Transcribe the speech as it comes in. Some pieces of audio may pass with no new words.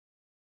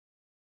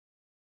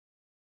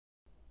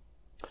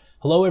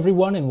Hello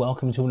everyone and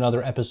welcome to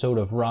another episode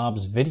of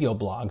Rob's video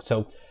blog.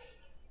 So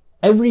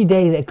every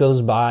day that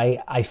goes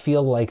by, I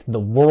feel like the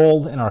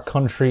world and our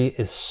country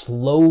is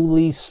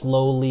slowly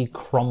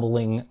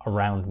crumbling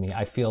around me.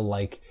 I feel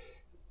like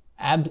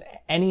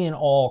any and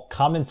all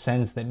common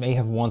sense that may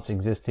have once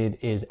existed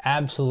is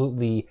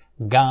absolutely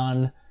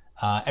gone.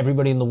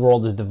 Everybody in the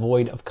world is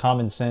devoid of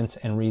common sense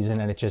and reason,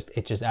 and it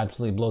just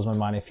absolutely blows my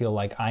mind. I feel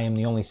like I am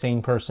the only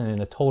sane person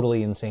in a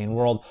totally insane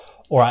world,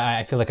 or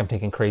I feel like I'm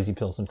taking crazy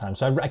pills sometimes.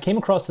 So I came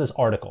across this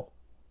article.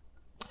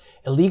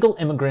 Illegal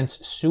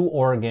immigrants sue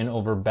Oregon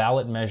over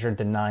ballot measure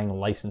denying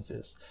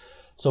licenses.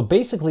 So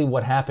basically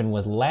what happened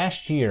was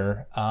last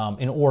year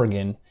in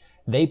Oregon,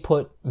 they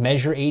put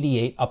Measure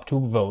 88 up to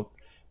a vote,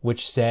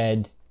 which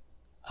said,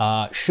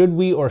 should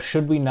we or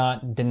should we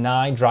not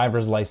deny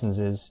driver's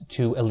licenses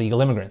to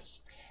illegal immigrants?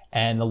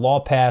 And the law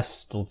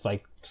passed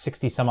like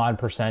 60 some odd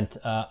percent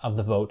of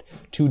the vote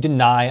to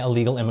deny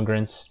illegal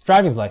immigrants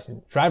driver's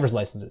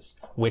licenses,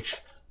 which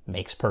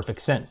makes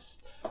perfect sense.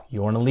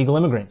 You're an illegal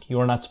immigrant.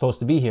 You are not supposed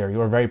to be here.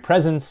 Your very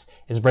presence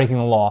is breaking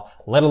the law,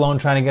 let alone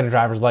trying to get a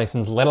driver's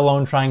license, let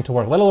alone trying to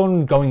work, let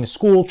alone going to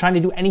school, trying to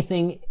do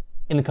anything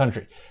in the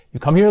country. You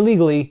come here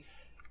illegally,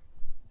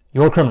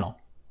 you're a criminal.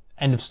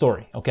 End of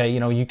story. Okay,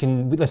 we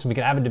can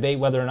have a debate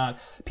whether or not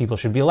people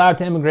should be allowed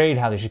to immigrate,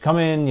 how they should come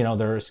in,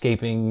 they're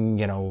escaping,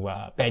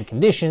 bad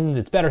conditions,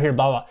 it's better here,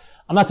 blah, blah.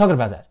 I'm not talking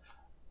about that.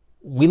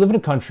 We live in a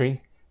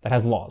country that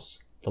has laws.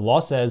 The law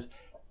says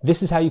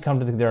this is how you come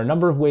to there are a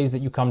number of ways that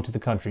you come to the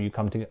country. You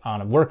come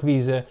on a work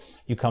visa,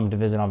 you come to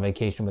visit on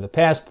vacation with a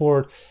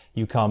passport,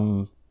 you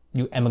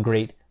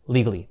emigrate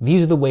legally.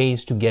 These are the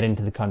ways to get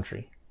into the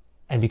country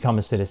and become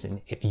a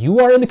citizen. If you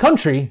are in the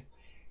country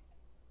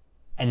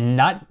and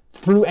not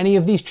through any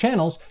of these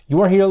channels,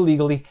 you are here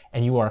illegally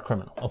and you are a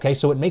criminal. Okay,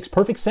 so it makes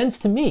perfect sense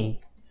to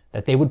me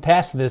that they would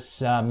pass this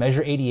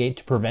Measure 88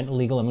 to prevent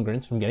illegal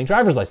immigrants from getting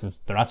driver's licenses.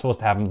 They're not supposed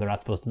to have them. They're not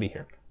supposed to be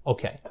here.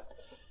 Okay.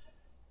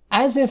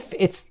 As if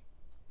it's,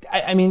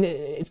 I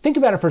mean, think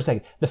about it for a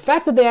second. The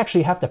fact that they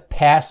actually have to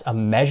pass a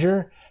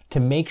measure to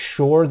make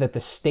sure that the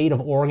state of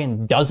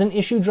Oregon doesn't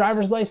issue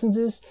driver's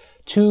licenses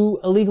to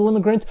illegal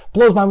immigrants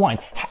blows my mind.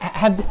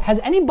 Have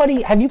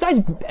you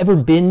guys ever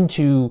been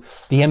to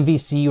the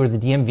MVC or the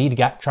DMV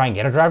to try and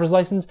get a driver's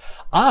license?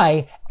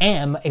 I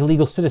am a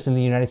legal citizen of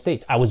the United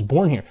States. I was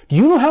born here. Do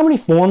you know how many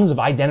forms of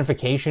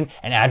identification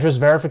and address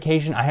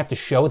verification I have to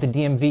show at the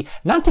DMV?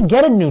 Not to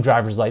get a new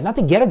driver's license, not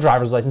to get a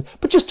driver's license,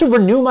 but just to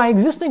renew my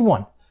existing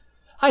one.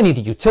 I need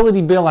a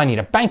utility bill, I need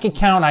a bank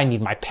account, I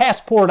need my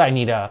passport, I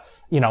need a,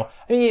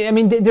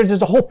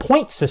 there's a whole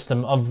point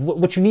system of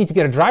what you need to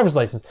get a driver's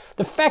license.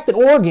 The fact that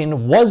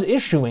Oregon was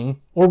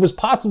issuing, or was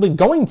possibly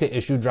going to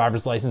issue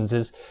driver's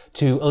licenses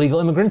to illegal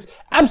immigrants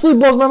absolutely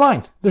blows my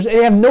mind.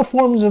 They have no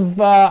forms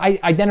of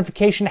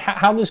identification,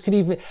 how this could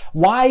even,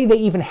 why they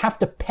even have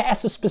to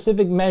pass a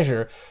specific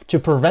measure to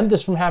prevent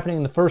this from happening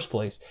in the first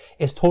place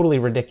is totally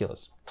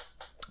ridiculous.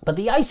 But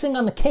the icing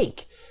on the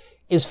cake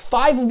is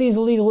five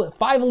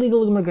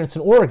illegal immigrants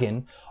in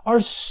Oregon are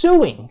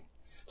suing,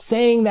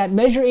 saying that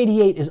Measure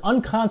 88 is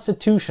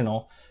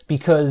unconstitutional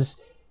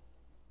because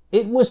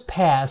it was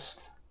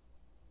passed,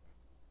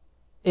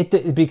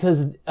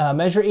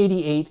 Measure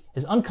 88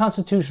 is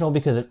unconstitutional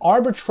because it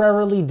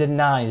arbitrarily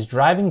denies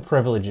driving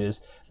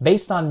privileges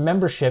based on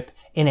membership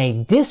in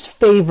a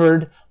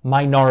disfavored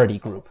minority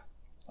group.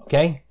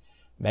 Okay?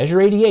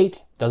 Measure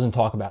 88 doesn't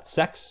talk about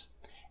sex.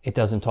 It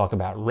doesn't talk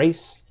about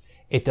race.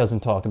 It doesn't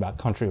talk about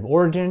country of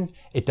origin.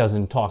 It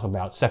doesn't talk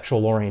about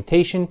sexual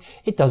orientation.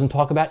 It doesn't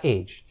talk about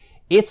age.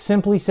 It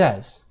simply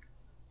says,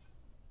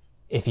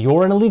 if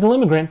you're an illegal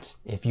immigrant,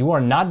 if you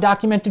are not a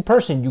documented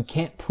person, you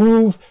can't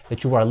prove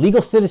that you are a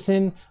legal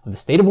citizen of the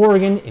state of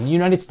Oregon in the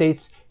United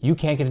States, you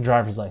can't get a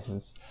driver's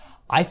license.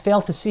 I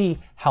fail to see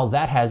how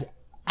that has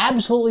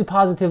absolutely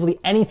positively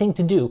anything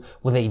to do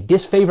with a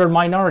disfavored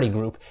minority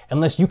group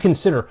unless you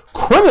consider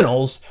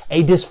criminals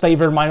a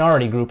disfavored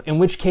minority group, in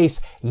which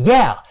case,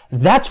 yeah,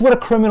 that's what a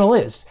criminal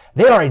is.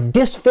 They are a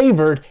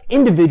disfavored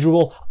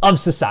individual of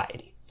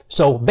society.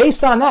 So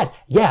based on that,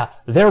 yeah,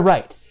 they're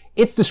right.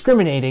 It's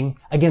discriminating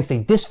against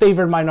a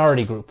disfavored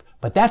minority group,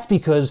 but that's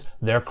because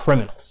they're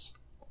criminals.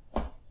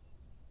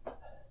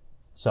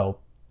 So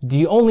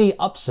the only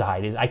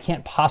upside is I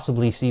can't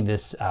possibly see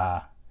this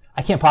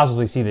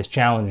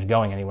challenge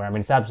going anywhere. I mean,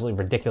 it's absolutely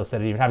ridiculous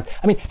that it even happens.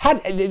 I mean,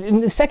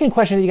 and the second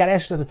question that you got to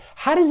ask yourself is,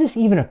 how does this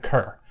even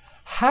occur?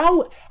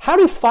 How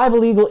do 5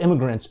 illegal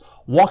immigrants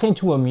walk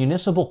into a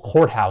municipal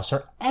courthouse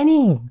or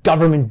any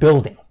government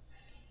building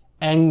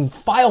and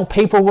file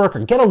paperwork or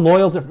get a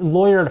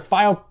lawyer to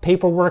file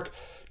paperwork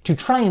to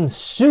try and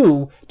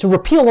sue to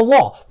repeal a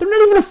law? They're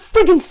not even a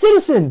freaking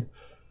citizen.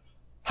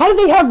 How do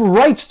they have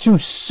rights to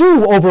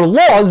sue over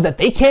laws that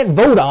they can't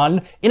vote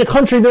on in a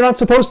country they're not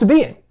supposed to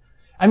be in?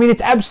 I mean,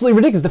 it's absolutely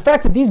ridiculous. The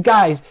fact that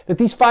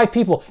these 5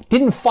 people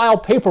didn't file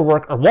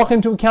paperwork or walk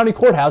into a county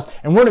courthouse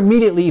and weren't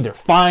immediately either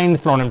fined,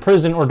 thrown in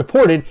prison, or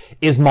deported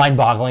is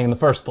mind-boggling in the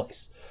first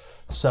place.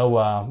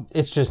 So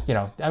it's just,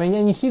 I mean,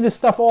 and you see this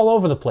stuff all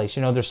over the place.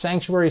 There's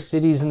sanctuary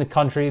cities in the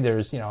country.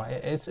 There's,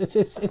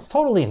 it's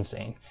totally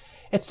insane.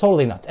 It's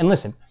totally nuts. And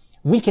listen,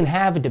 we can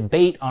have a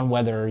debate on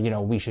whether,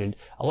 we should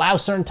allow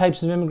certain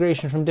types of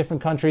immigration from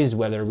different countries,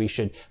 whether we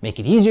should make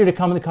it easier to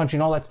come in the country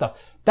and all that stuff.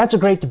 That's a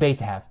great debate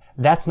to have.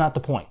 That's not the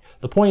point.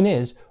 The point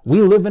is,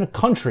 we live in a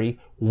country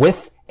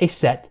with a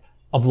set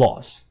of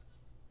laws.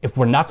 If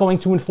we're not going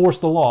to enforce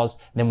the laws,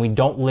 then we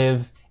don't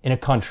live in a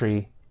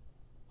country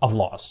of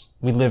laws.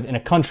 We live in a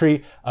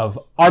country of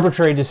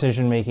arbitrary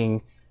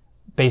decision-making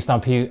based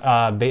on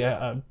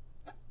the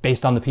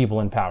people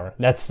in power.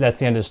 That's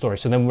the end of the story.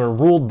 So then we're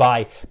ruled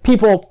by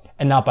people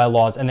and not by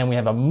laws, and then we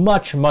have a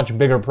much, much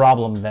bigger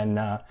problem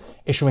than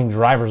issuing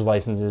driver's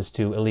licenses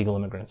to illegal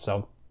immigrants.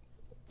 So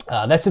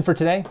that's it for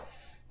today.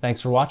 Thanks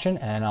for watching,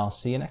 and I'll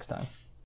see you next time.